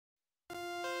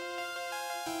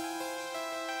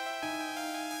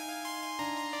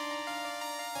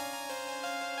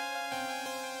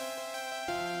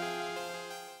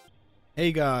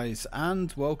Hey guys,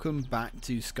 and welcome back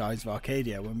to Skies of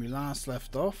Arcadia. When we last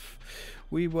left off,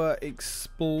 we were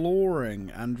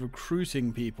exploring and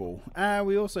recruiting people.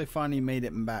 We also finally made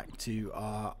it back to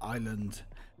our island,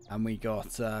 and we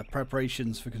got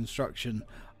preparations for construction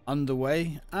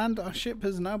underway, and our ship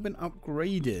has now been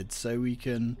upgraded so we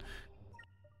can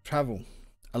travel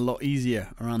a lot easier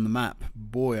around the map.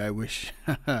 Boy, I wish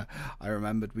I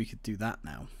remembered we could do that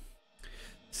now.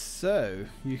 So,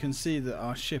 you can see that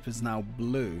our ship is now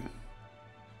blue.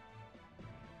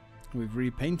 We've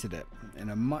repainted it in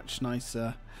a much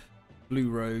nicer Blue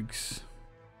Rogues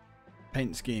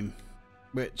paint scheme,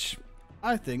 which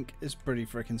I think is pretty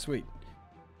freaking sweet.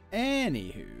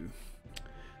 Anywho,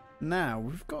 now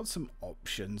we've got some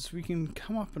options. We can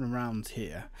come up and around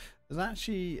here. There's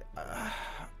actually,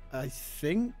 I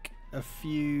think, a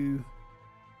few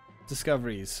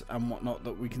discoveries and whatnot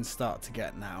that we can start to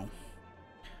get now.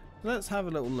 Let's have a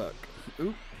little look.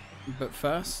 Ooh, but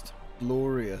first,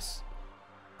 glorious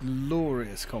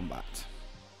combat.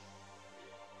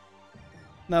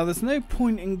 Now, there's no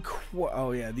point in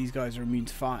oh yeah, these guys are immune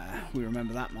to fire. We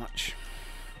remember that much.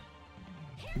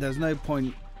 There's no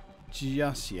point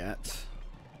just yet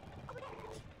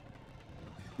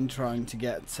in trying to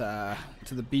get to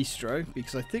the bistro,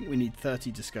 because I think we need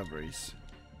 30 discoveries.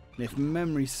 And if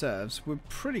memory serves, we're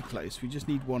pretty close. We just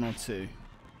need 1 or 2.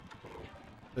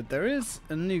 But there is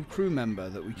a new crew member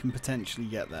that we can potentially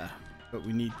get there, but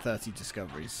we need 30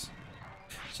 discoveries,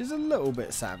 which is a little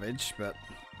bit savage, but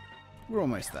we're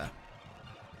almost there.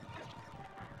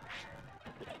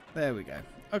 There we go.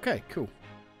 Okay, cool.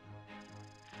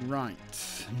 Right,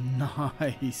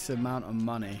 nice amount of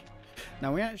money.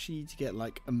 Now we actually need to get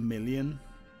like 1 million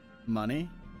money,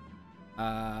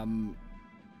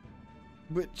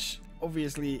 which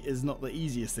obviously is not the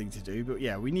easiest thing to do, but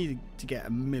yeah, we need to get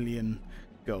 1 million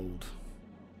gold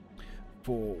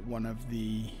for one of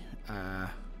the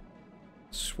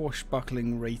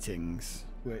swashbuckling ratings,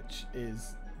 which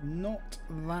is not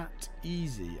that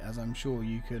easy, as I'm sure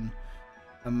you can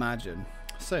imagine.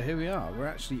 So here we are, we're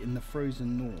actually in the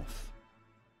frozen north,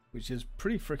 which is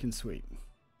pretty freaking sweet.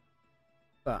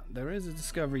 But there is a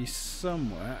discovery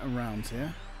somewhere around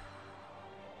here.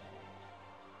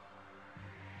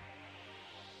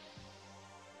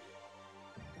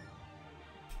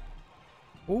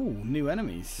 Oh, new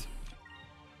enemies.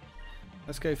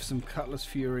 Let's go for some Cutlass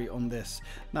Fury on this.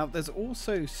 Now, there's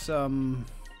also some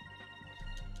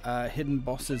hidden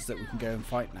bosses that we can go and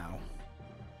fight now.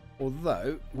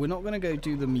 Although, we're not going to go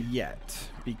do them yet,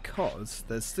 because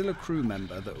there's still a crew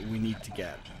member that we need to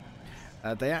get.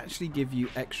 They actually give you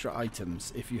extra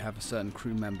items if you have a certain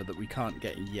crew member that we can't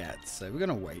get yet, so we're going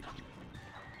to wait.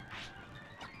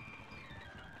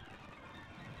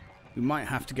 We might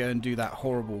have to go and do that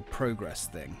horrible progress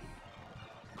thing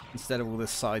instead of all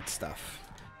this side stuff.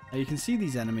 Now you can see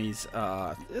these enemies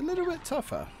are a little bit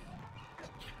tougher,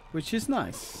 which is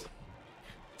nice.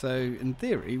 So in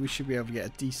theory we should be able to get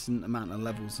a decent amount of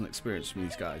levels and experience from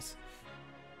these guys.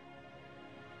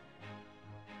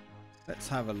 Let's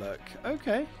have a look.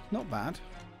 Okay, not bad.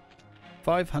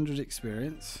 500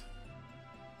 experience.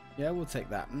 Yeah, we'll take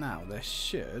that. Now there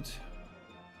should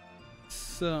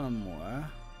somewhere,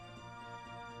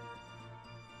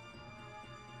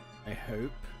 I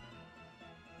hope,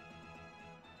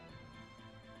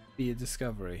 be a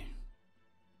discovery.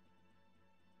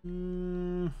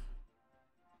 I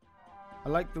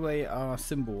like the way our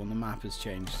symbol on the map has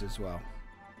changed as well.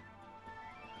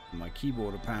 My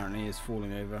keyboard apparently is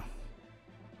falling over.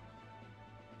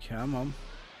 Come on.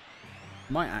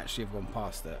 Might actually have gone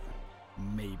past it.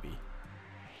 Maybe.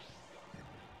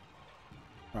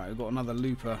 Right, we've got another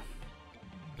looper.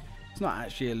 It's not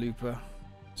actually a looper.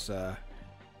 It's a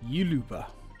U-looper,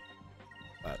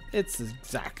 but it's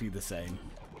exactly the same.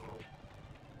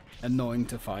 Annoying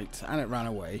to fight, and it ran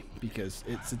away because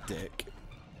it's a dick.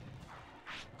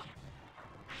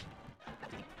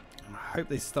 I hope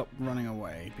they stop running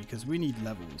away because we need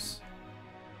levels.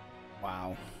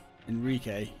 Wow,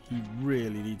 Enrique, he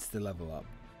really needs to level up.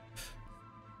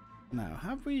 Now,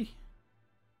 have we?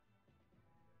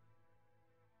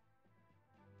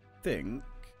 Think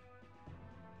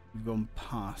we've gone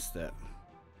past it.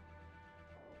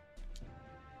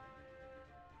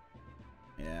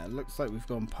 Yeah, looks like we've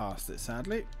gone past it,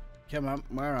 sadly. Come on,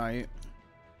 where are you?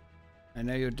 I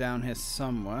know you're down here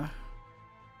somewhere.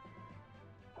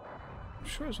 I'm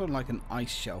sure it's on like an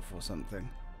ice shelf or something.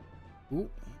 Ooh.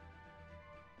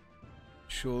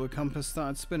 Sure, the compass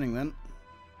started spinning then.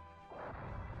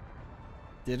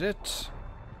 Did it?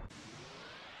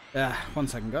 1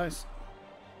 second, guys.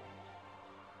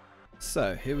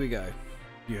 So, here we go.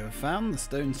 You have found the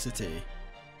Stone City.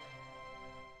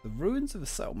 The ruins of a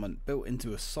settlement built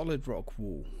into a solid rock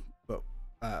wall, but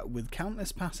with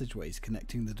countless passageways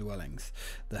connecting the dwellings.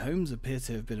 The homes appear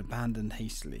to have been abandoned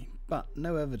hastily, but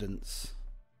no evidence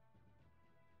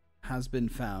has been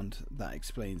found that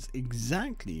explains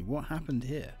exactly what happened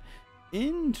here.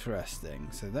 Interesting.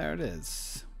 So there it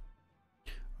is.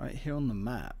 Right here on the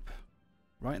map.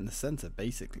 Right in the center,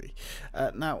 basically.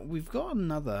 Now, we've got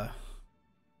another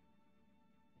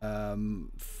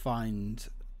find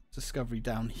discovery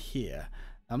down here.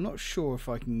 I'm not sure if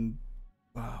I can...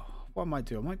 Wow. What I might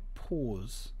do, I might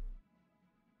pause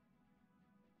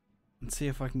and see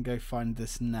if I can go find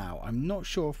this now. I'm not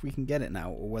sure if we can get it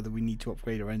now or whether we need to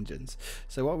upgrade our engines.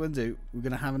 So what we're going to do, we're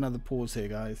going to have another pause here,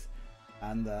 guys,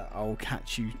 and I'll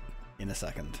catch you in a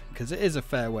second, because it is a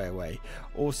fair way away.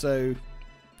 Also,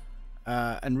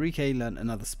 Enrique learnt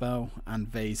another spell, and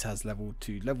Vase has leveled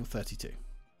to level 32.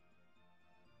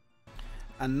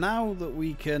 And now that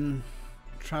we can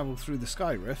travel through the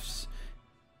sky rifts,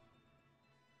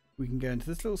 we can go into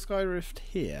this little sky rift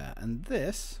here, and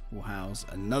this will house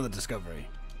another discovery.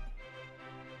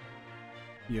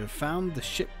 You have found the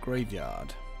ship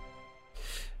graveyard.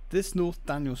 This North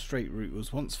Daniel Strait route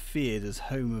was once feared as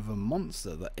home of a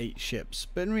monster that ate ships,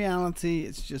 but in reality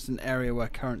it's just an area where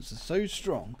currents are so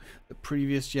strong that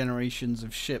previous generations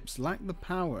of ships lack the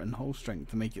power and hull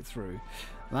strength to make it through.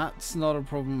 That's not a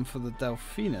problem for the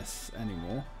Delphinus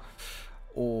anymore,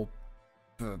 or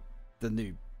for the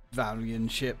new Valian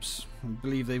ships. I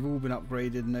believe they've all been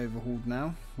upgraded and overhauled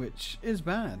now, which is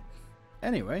bad.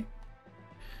 Anyway,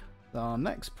 our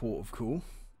next port of call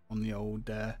on the old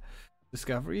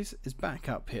discoveries is back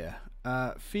up here.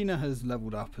 Fina has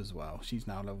leveled up as well. She's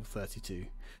now level 32.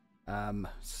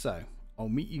 So I'll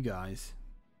meet you guys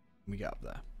when we get up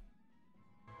there.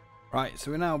 Right,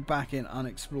 so we're now back in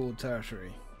unexplored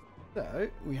territory. So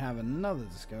we have another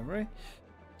discovery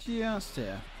just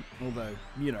here. Although,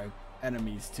 you know,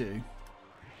 enemies too.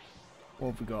 What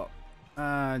have we got?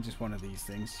 Just one of these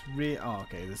things. Oh,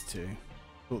 okay, there's two.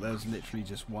 Thought there was literally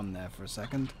just one there for a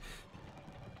second.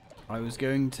 I was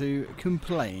going to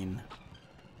complain,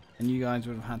 and you guys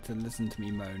would have had to listen to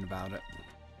me moan about it.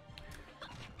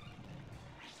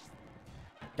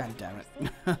 God damn it.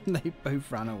 They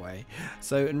both ran away.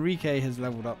 So Enrique has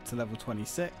leveled up to level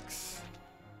 26.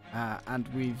 And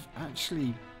we've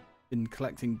actually been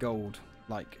collecting gold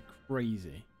like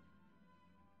crazy.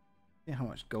 See how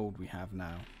much gold we have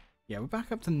now. Yeah, we're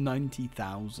back up to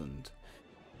 90,000.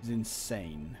 It's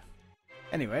insane.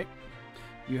 Anyway,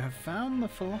 you have found the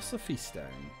Philosophy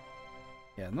Stone.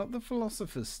 Yeah, not the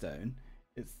Philosopher's Stone.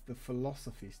 It's the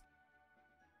Philosophy Stone.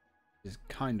 Is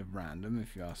kind of random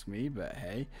if you ask me, but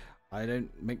hey, I don't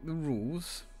make the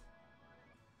rules.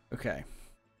 Okay.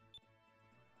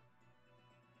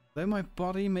 Though my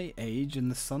body may age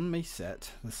and the sun may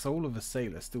set, the soul of a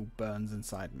sailor still burns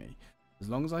inside me. As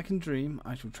long as I can dream,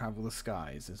 I shall travel the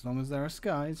skies. As long as there are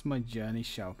skies, my journey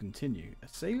shall continue. A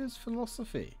Sailor's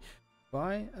Philosophy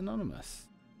by Anonymous.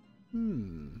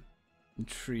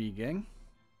 Intriguing.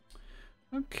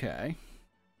 Okay.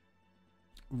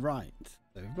 Right.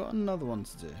 So we've got another one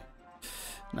to do.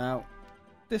 Now,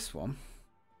 this one,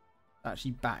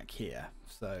 actually back here.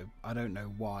 So I don't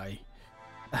know why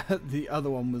the other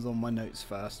one was on my notes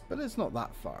first, but it's not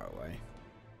that far away.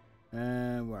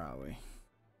 Where are we?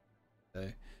 So,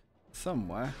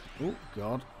 somewhere. Oh,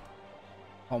 God.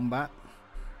 Combat.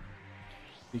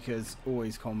 Because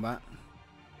always combat.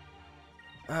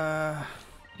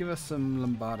 Give us some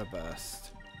Lombarda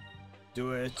Burst.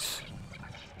 Do it.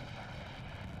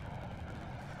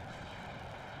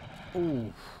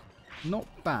 Oh, not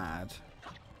bad.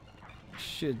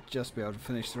 Should just be able to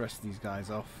finish the rest of these guys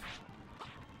off.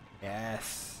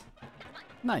 Yes.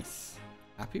 Nice.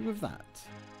 Happy with that.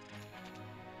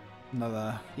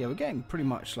 Another, yeah, we're getting pretty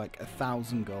much like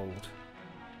 1,000 gold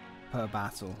per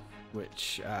battle,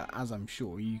 which, as I'm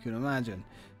sure you can imagine,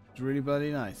 is really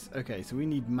bloody nice. Okay, so we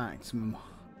need maximum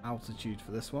altitude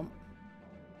for this one.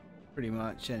 Pretty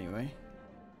much, anyway.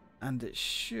 And it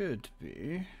should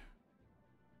be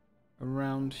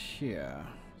around here,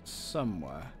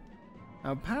 somewhere.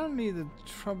 Now, apparently the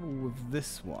trouble with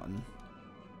this one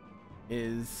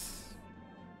is...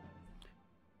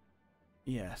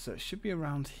 yeah, so it should be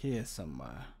around here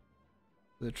somewhere.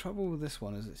 The trouble with this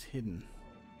one is it's hidden.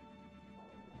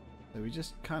 So we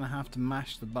just kind of have to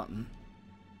mash the button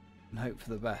and hope for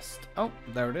the best. Oh,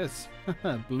 there it is.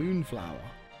 Balloon flower.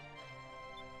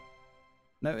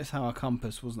 Notice how our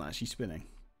compass wasn't actually spinning.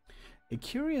 A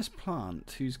curious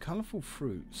plant whose colourful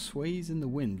fruit sways in the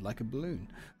wind like a balloon.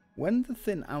 When the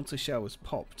thin outer shell was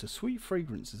popped, a sweet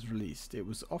fragrance is released. It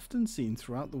was often seen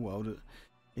throughout the world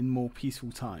in more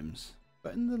peaceful times.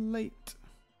 But in the late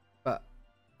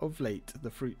of late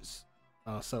the fruits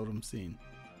are seldom seen.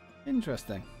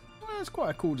 Interesting. Well, it's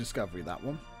quite a cool discovery, that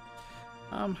one.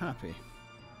 I'm happy.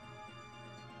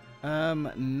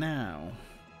 Now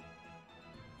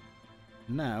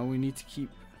we need to keep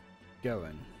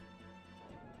going.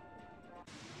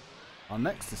 Our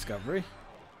next discovery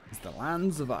is the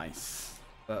Lands of Ice,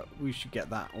 but we should get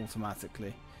that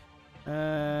automatically.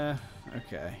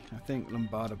 Okay, I think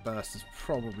Lombarda Burst is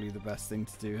probably the best thing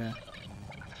to do here.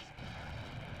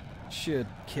 Should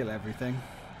kill everything,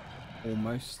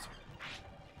 almost.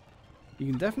 You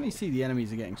can definitely see the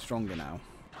enemies are getting stronger now,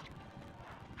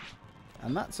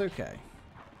 and that's okay.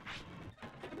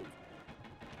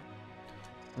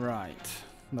 Right,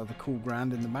 another cool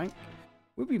grand in the bank.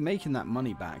 We'll be making that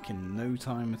money back in no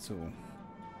time at all.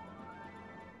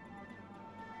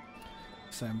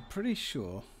 So I'm pretty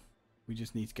sure we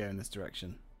just need to go in this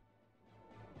direction.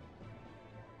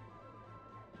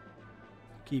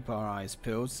 Keep our eyes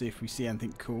peeled, see if we see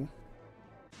anything cool.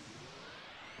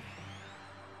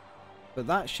 But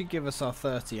that should give us our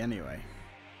 30 anyway.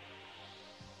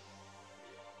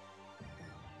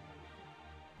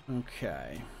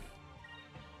 Okay.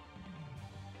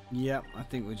 Yep, I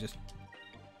think we're just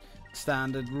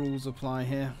standard rules apply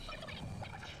here.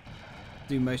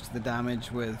 Do most of the damage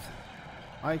with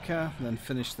Ica, then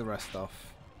finish the rest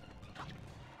off.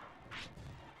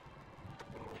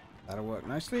 That'll work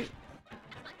nicely.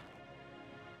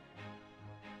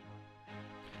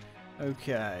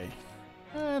 Okay.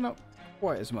 Not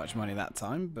quite as much money that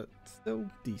time, but still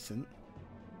decent.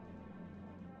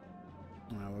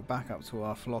 Now we're back up to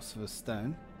our Philosopher's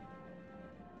Stone.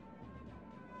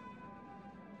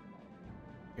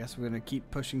 Guess we're going to keep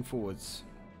pushing forwards.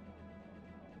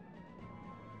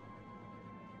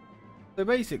 So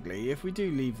basically, if we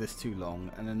do leave this too long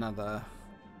and another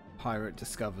pirate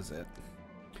discovers it,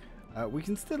 we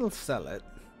can still sell it,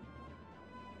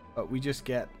 but we just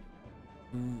get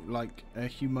like a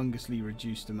humongously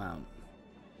reduced amount.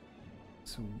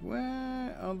 So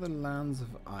where are the Lands of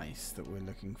Ice that we're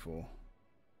looking for?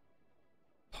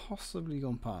 Possibly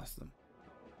gone past them.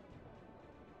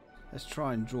 Let's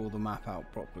try and draw the map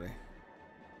out properly.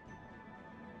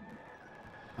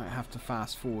 Might have to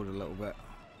fast forward a little bit.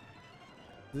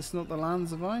 Is this not the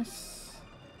Lands of Ice?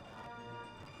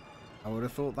 I would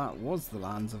have thought that was the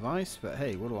Lands of Ice, but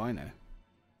hey, what do I know?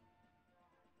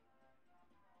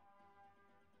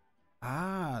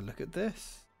 Ah, look at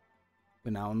this.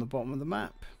 We're now on the bottom of the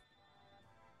map.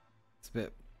 It's a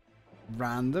bit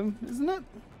random, isn't it?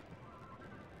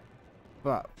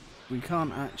 But we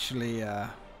can't actually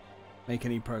make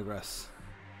any progress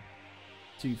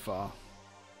too far.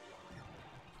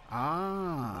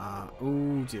 Ah,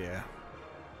 oh dear.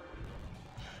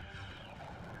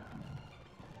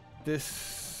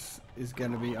 This is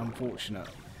going to be unfortunate.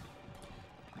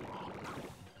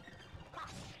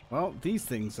 Well, these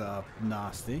things are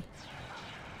nasty.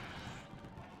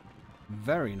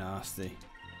 Very nasty.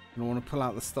 I don't want to pull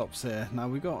out the stops here. Now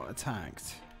we got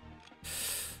attacked.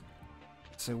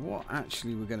 So what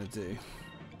actually we're going to do?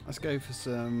 Let's go for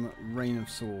some Rain of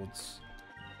Swords.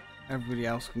 Everybody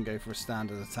else can go for a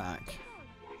standard attack.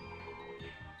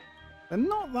 They're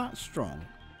not that strong.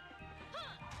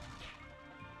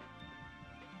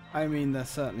 I mean, they're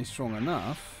certainly strong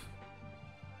enough.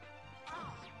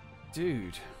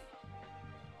 Dude.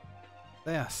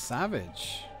 They are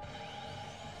savage.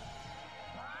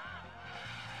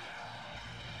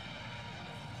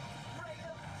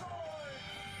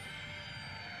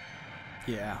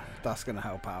 Yeah, that's going to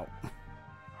help out.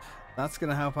 That's going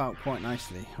to help out quite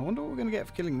nicely. I wonder what we're going to get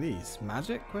for killing these.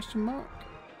 Magic? Question mark?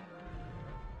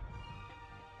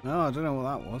 No, I don't know what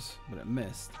that was, but it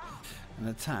missed. An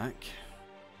attack.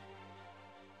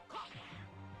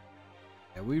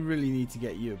 Yeah, we really need to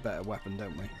get you a better weapon,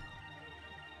 don't we?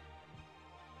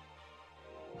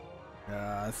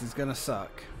 This is going to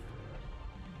suck.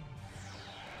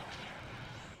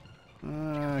 Could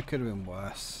have been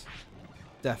worse.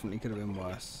 Definitely could have been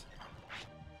worse.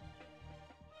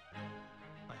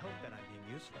 I hope that I'm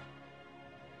being useful.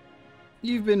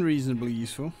 You've been reasonably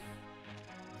useful.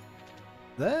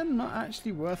 They're not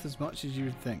actually worth as much as you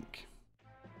would think.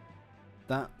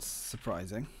 That's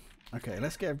surprising. Okay,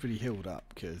 let's get everybody healed up,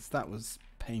 because that was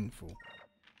painful.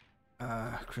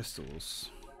 Crystals.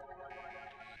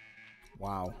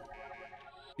 Wow.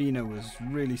 Bino was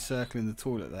really circling the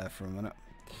toilet there for a minute.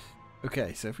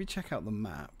 Okay, so if we check out the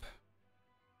map.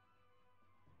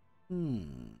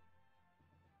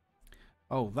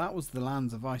 Oh, that was the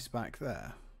Lands of Ice back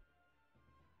there.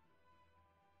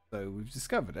 So we've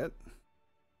discovered it.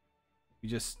 We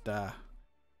just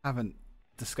haven't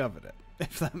discovered it,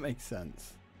 if that makes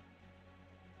sense.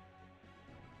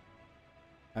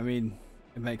 I mean,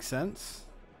 it makes sense.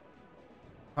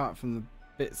 Apart from the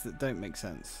bits that don't make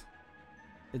sense.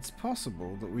 It's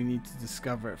possible that we need to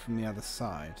discover it from the other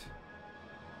side.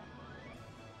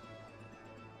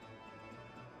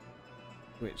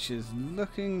 Which is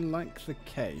looking like the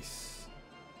case.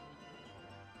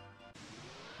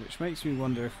 Which makes me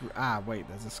wonder if... wait,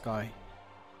 there's a sky.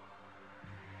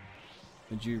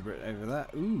 A Jubrit over there.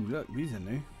 Ooh, look, these are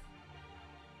new.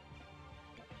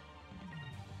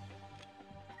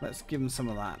 Let's give them some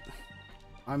of that.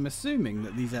 I'm assuming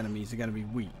that these enemies are going to be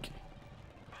weak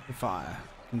to fire,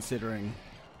 considering,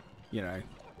 you know,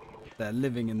 they're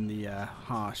living in the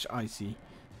harsh, icy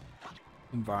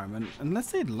environment.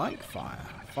 Unless they'd like fire.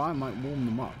 Fire might warm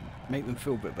them up, make them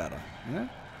feel a bit better, you know?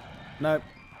 Nope.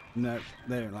 Nope,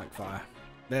 they don't like fire.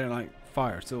 They don't like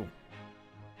fire at all.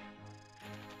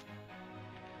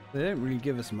 They don't really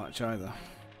give us much either.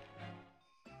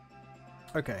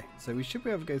 Okay, so we should be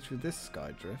able to go through this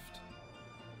sky drift.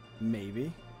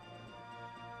 Maybe.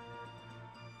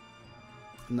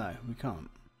 No, we can't.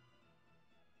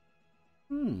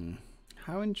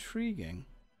 How intriguing.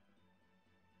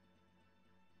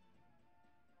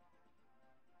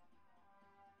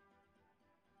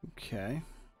 Okay.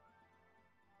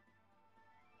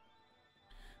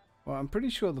 Well, I'm pretty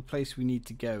sure the place we need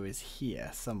to go is here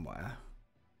somewhere.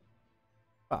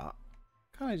 But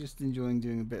kind of just enjoying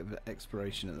doing a bit of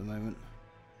exploration at the moment.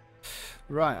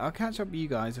 Right, I'll catch up with you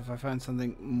guys if I find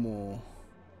something more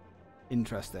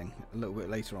interesting a little bit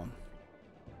later on.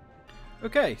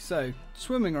 Okay, so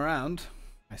swimming around.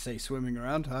 I say swimming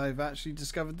around, I've actually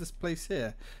discovered this place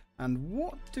here. And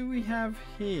what do we have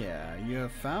here? You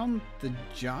have found the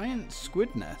giant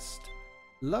squid nest.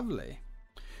 Lovely.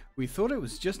 We thought it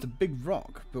was just a big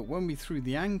rock, but when we threw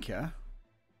the anchor,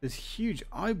 this huge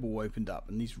eyeball opened up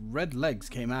and these red legs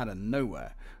came out of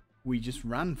nowhere. We just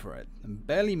ran for it and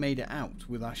barely made it out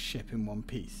with our ship in one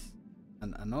piece.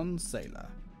 An Anon sailor.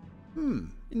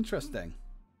 Interesting.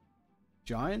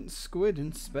 Giant squid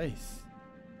in space.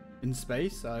 In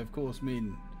space, I of course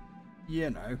mean, you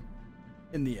know,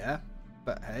 in the air.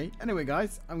 But hey, anyway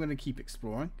guys, I'm going to keep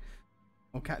exploring.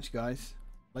 I'll catch you guys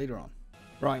later on.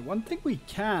 Right, one thing we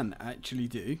can actually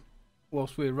do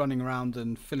whilst we're running around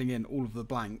and filling in all of the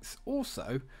blanks.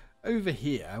 Also, over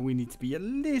here we need to be a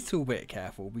little bit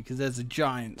careful because there's a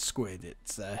giant squid.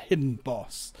 It's a hidden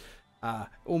boss.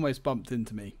 Almost bumped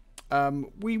into me.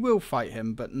 We will fight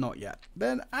him, but not yet.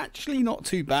 They're actually not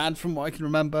too bad from what I can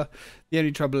remember. The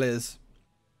only trouble is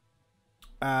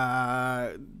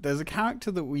there's a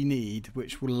character that we need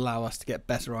which will allow us to get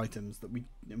better items that we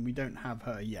don't have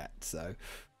her yet, so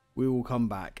we will come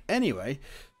back. Anyway,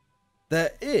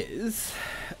 there is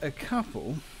a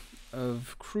couple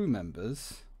of crew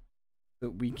members that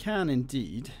we can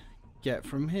indeed get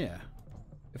from here.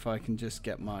 If I can just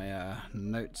get my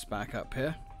notes back up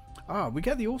here. We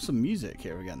get the awesome music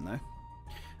here again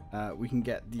though. We can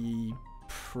get the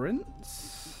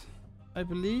prince, I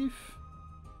believe.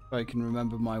 If I can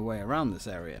remember my way around this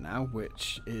area now,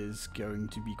 which is going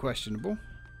to be questionable.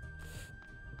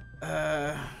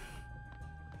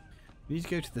 We need to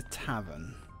go to the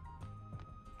tavern.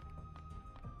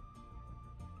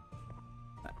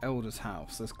 That elder's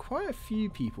house. There's quite a few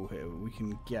people here we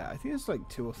can get. I think it's like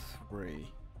 2 or 3.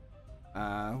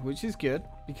 Which is good,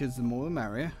 because the more the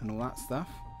merrier and all that stuff.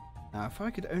 Now, if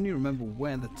I could only remember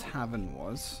where the tavern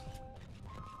was,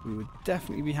 we would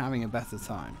definitely be having a better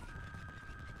time.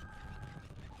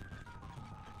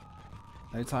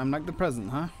 No time like the present,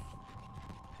 huh?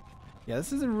 Yeah,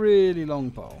 this is a really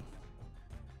long pole.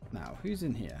 Now, who's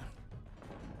in here?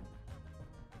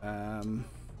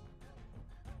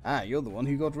 You're the one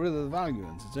who got rid of the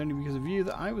Valiants. It's only because of you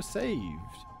that I was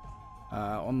saved.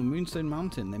 On the Moonstone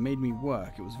Mountain, they made me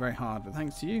work. It was very hard, but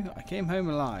thanks to you, I came home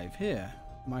alive. Here,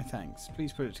 my thanks.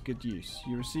 Please put it to good use.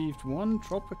 You received 1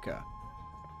 Tropica.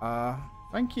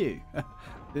 Thank you.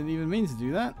 Didn't even mean to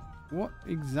do that. What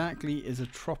exactly is a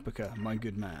Tropica, my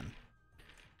good man?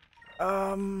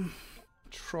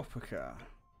 Tropica.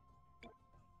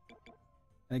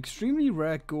 An extremely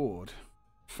rare gourd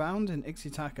found in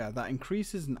Ixitaka that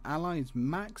increases an ally's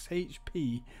max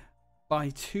HP by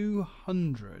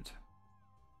 200.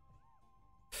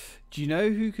 Do you know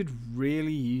who could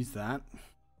really use that?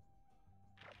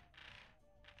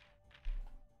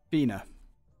 Bina.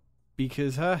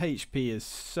 Because her HP is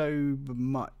so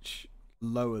much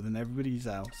lower than everybody's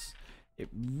else. She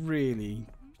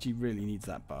really needs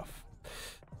that buff.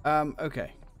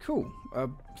 Okay, cool.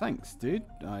 Thanks, dude.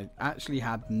 I actually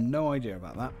had no idea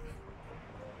about that.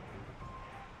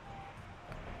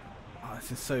 Oh,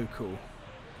 this is so cool.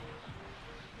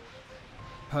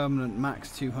 Permanent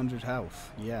max 200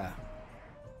 health. Yeah.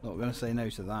 Not going to say no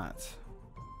to that.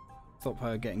 Stop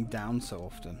her getting down so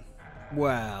often.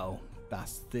 Well,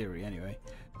 that's the theory anyway.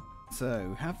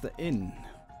 So, have the inn.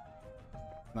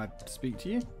 Can I speak to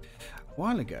you? A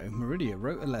while ago, Meridia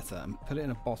wrote a letter and put it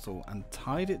in a bottle and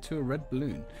tied it to a red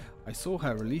balloon. I saw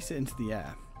her release it into the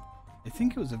air. I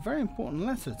think it was a very important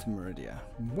letter to Meridia.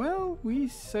 Well, we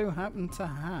so happen to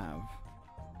have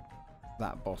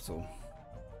that bottle.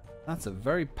 That's a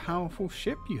very powerful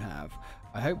ship you have.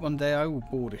 I hope one day I will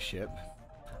board a ship.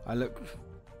 I look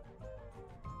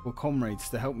for comrades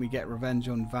to help me get revenge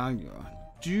on Valuer.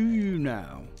 Do you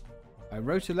now? I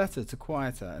wrote a letter to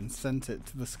Quieter and sent it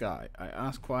to the sky. I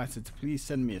asked Quieter to please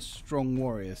send me a strong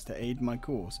warriors to aid my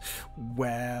cause.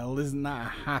 Well, isn't that a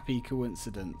happy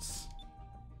coincidence?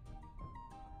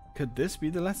 Could this be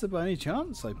the letter by any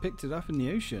chance? I picked it up in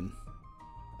the ocean.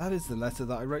 That is the letter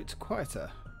that I wrote to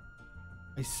Quieter.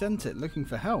 I sent it looking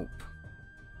for help.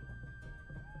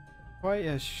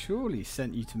 Quieter surely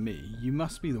sent you to me. You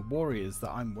must be the warriors that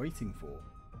I'm waiting for.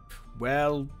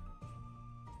 Well,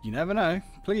 you never know.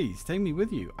 Please, take me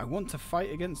with you. I want to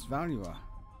fight against Valuer.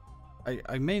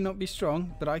 I may not be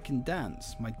strong, but I can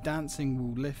dance. My dancing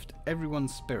will lift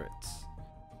everyone's spirits.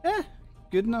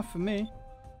 Good enough for me.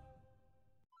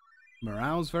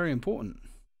 Morale's very important.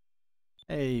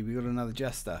 Hey, we got another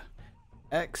jester.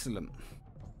 Excellent.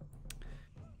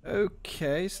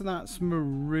 Okay, so that's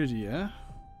Meridia.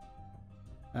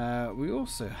 We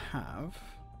also have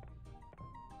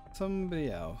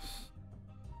somebody else.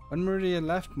 When Meridia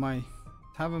left, my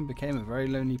tavern became a very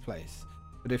lonely place.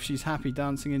 But if she's happy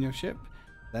dancing in your ship,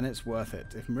 then it's worth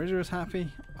it. If Meridia is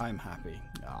happy, I'm happy.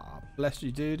 Ah, bless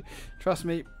you, dude. Trust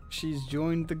me, she's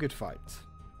joined the good fight.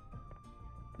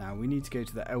 Now, we need to go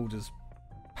to the Elder's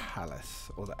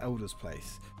Palace, or the Elder's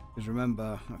Place. Because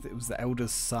remember, I think it was the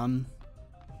Elder's son.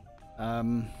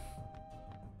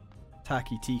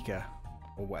 Taki Tika,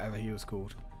 or whatever he was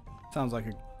called. Sounds like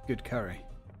a good curry.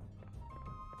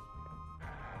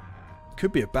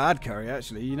 Could be a bad curry,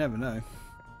 actually. You never know.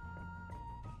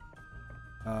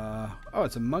 Oh,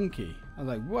 it's a monkey. I was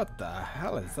like, what the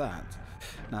hell is that?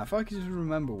 Now, if I could just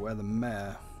remember where the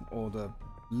mayor or the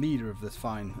leader of this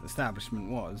fine establishment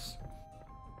was,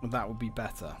 that would be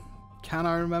better. Can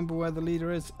I remember where the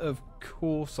leader is? Of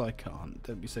course I can't.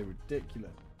 Don't be so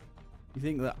ridiculous. You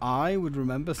think that I would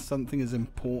remember something as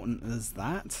important as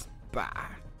that? Bah.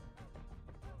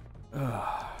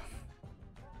 Ugh.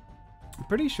 I'm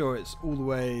pretty sure it's all the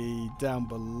way down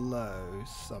below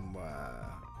somewhere.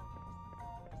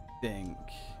 I think.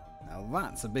 Now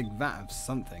that's a big vat of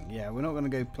something. Yeah, we're not going to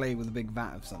go play with a big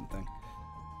vat of something.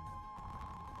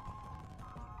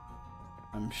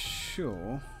 I'm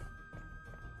sure.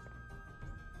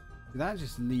 That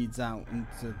just leads out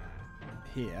into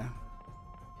here.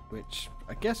 Which,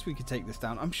 I guess we could take this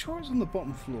down. I'm sure it's on the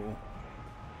bottom floor.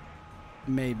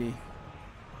 Maybe.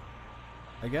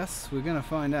 I guess we're going to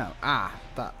find out. Ah,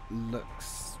 that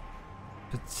looks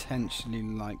potentially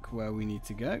like where we need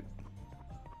to go.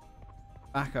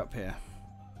 Back up here.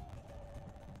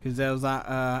 Because there was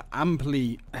that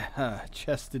amply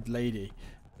chested lady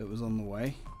that was on the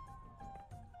way.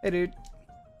 Hey, dude.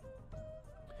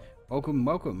 Welcome,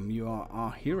 welcome. You are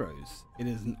our heroes. It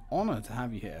is an honor to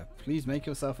have you here. Please make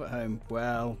yourself at home.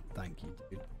 Well, thank you,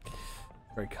 dude.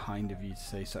 Very kind of you to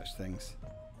say such things.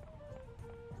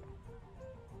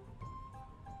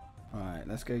 Alright,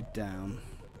 let's go down.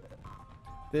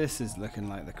 This is looking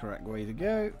like the correct way to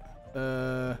go.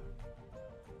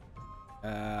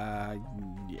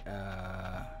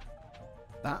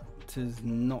 That is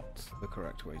not the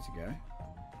correct way to go.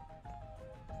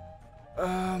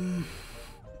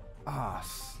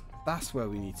 That's where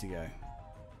we need to go.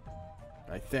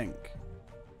 I think.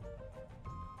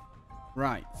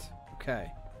 Right.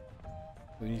 Okay.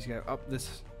 We need to go up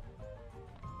this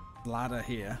ladder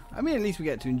here. I mean, at least we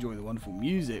get to enjoy the wonderful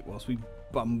music whilst we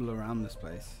bumble around this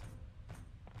place.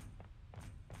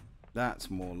 That's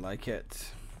more like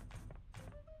it.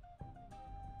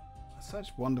 Such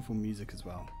wonderful music as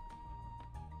well.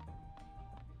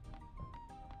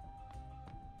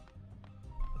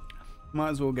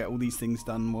 Might as well get all these things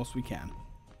done whilst we can.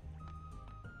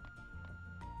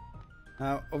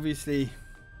 Now, obviously,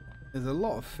 there's a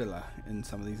lot of filler in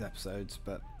some of these episodes,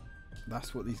 but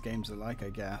that's what these games are like, I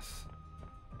guess.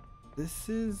 This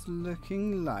is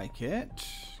looking like it.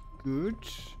 Good.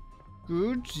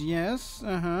 Good, yes,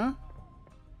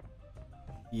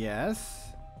 Yes.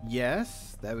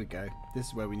 Yes. There we go. This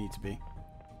is where we need to be.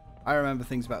 I remember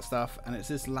things about stuff, and it's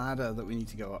this ladder that we need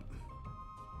to go up.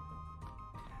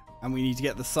 And we need to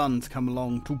get the sun to come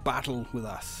along to battle with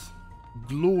us.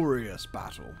 Glorious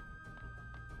battle.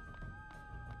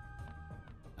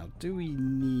 Now do we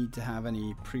need to have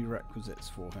any prerequisites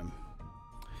for him?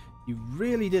 You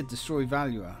really did destroy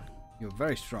Valuer. You're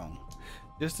very strong.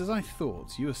 Just as I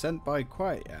thought. You were sent by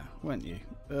Quieter, weren't you?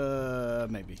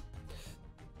 Maybe.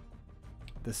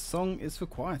 The song is for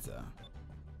Quieter.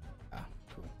 Ah,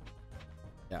 cool.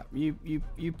 Yeah,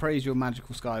 you praise your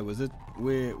magical sky wizard.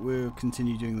 We'll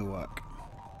continue doing the work.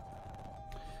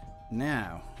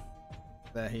 Now,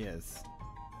 there he is.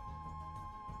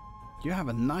 You have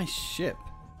a nice ship.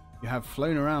 You have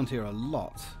flown around here a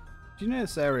lot. Do you know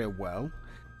this area well?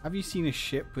 Have you seen a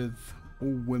ship with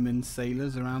all women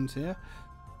sailors around here?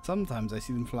 Sometimes I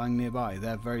see them flying nearby.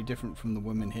 They're very different from the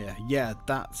women here. Yeah,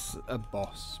 that's a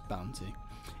boss bounty.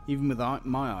 Even with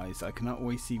my eyes, I cannot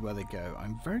always see where they go.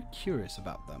 I'm very curious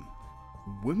about them.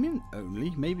 Women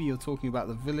only? Maybe you're talking about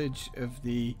the village of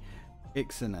the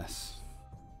Ixanes.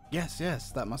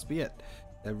 Yes, that must be it.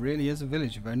 There really is a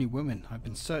village of only women. I've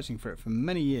been searching for it for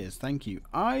many years. Thank you.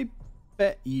 I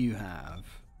bet you have.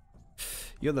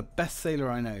 You're the best sailor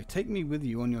I know. Take me with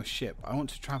you on your ship. I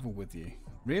want to travel with you.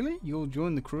 Really? You'll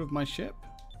join the crew of my ship?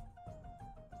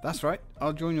 That's right.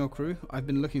 I'll join your crew. I've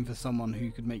been looking for someone who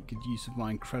could make good use of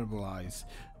my incredible eyes.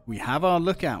 We have our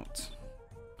lookout.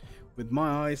 With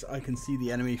my eyes, I can see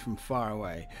the enemy from far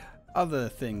away. Other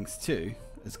things too,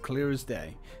 as clear as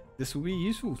day. This will be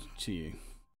useful to you.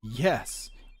 Yes.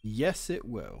 Yes, it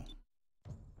will.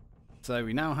 So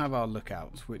we now have our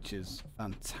lookout, which is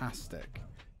fantastic.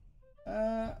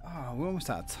 We're almost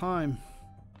out of time.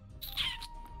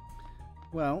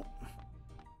 Well,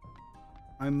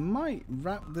 I might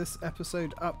wrap this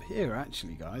episode up here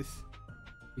actually, guys,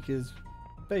 because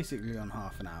basically on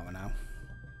half an hour now,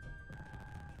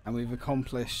 and we've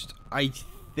accomplished, I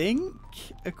think,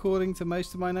 according to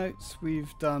most of my notes,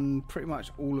 we've done pretty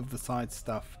much all of the side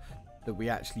stuff that we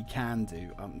actually can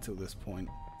do up until this point.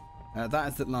 That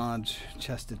is the large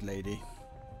chested lady.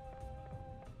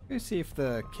 Let's see if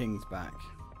the king's back.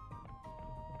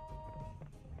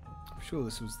 I'm sure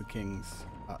this was the king's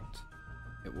hut.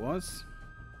 It was.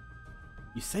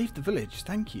 You saved the village,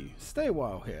 thank you. Stay a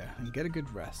while here and get a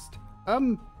good rest.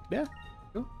 Yeah,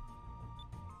 sure.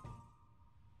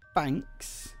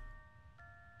 Thanks.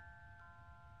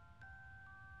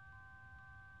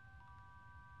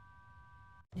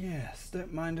 Yes,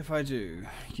 don't mind if I do.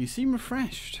 You seem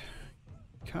refreshed.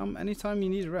 Come anytime you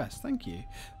need a rest. Thank you.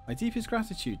 My deepest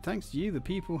gratitude. Thanks to you, the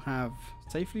people have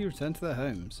safely returned to their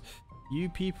homes. You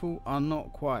people are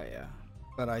not Quieter,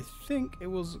 but I think it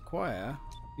was Quieter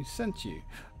who sent you.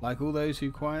 Like all those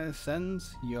who Quieter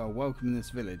sends, you are welcome in this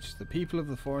village. The people of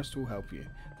the forest will help you.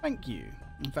 Thank you.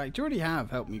 In fact, you already have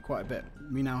helped me quite a bit.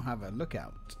 We now have a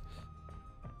lookout.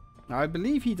 Now, I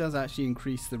believe he does actually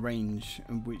increase the range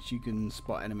in which you can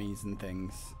spot enemies and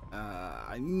things.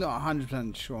 I'm not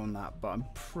 100% sure on that, but I'm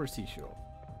pretty sure.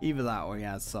 Either that or he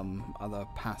has some other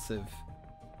passive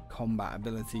combat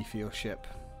ability for your ship.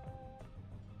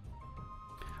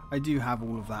 I do have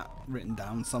all of that written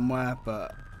down somewhere,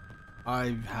 but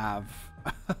I have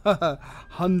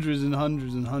hundreds and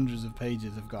hundreds and hundreds of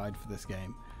pages of guide for this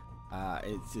game.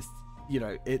 It's just, you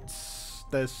know,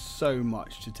 there's so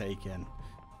much to take in.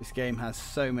 This game has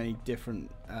so many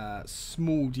different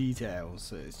small details,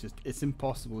 so it's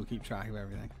impossible to keep track of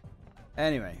everything.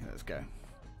 Anyway, let's go.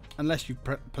 Unless you've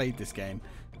played this game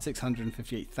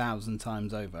 658,000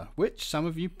 times over, which some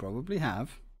of you probably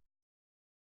have.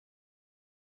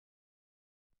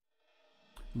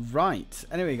 Right,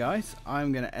 anyway guys,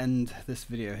 I'm going to end this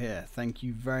video here. Thank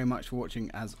you very much for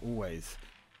watching as always.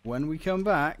 When we come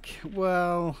back,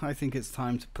 well, I think it's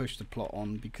time to push the plot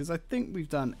on, because I think we've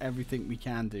done everything we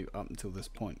can do up until this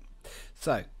point.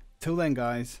 So, till then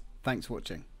guys, thanks for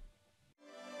watching.